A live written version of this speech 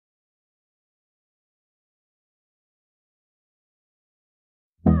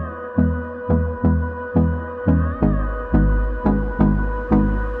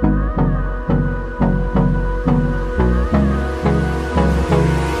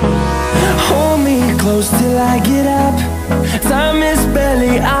close till I get up. Time is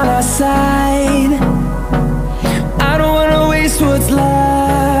barely on our side. I don't wanna waste what's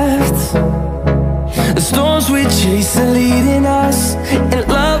left. The storms we chase are leading us, and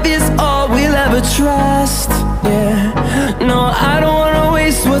love is all we'll ever trust. Yeah, no, I don't wanna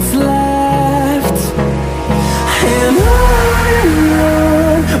waste what's left. And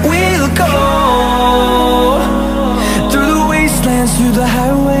on we'll go, through the wastelands, through the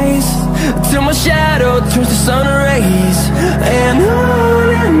highways, till my shadow turns to sun rays. And on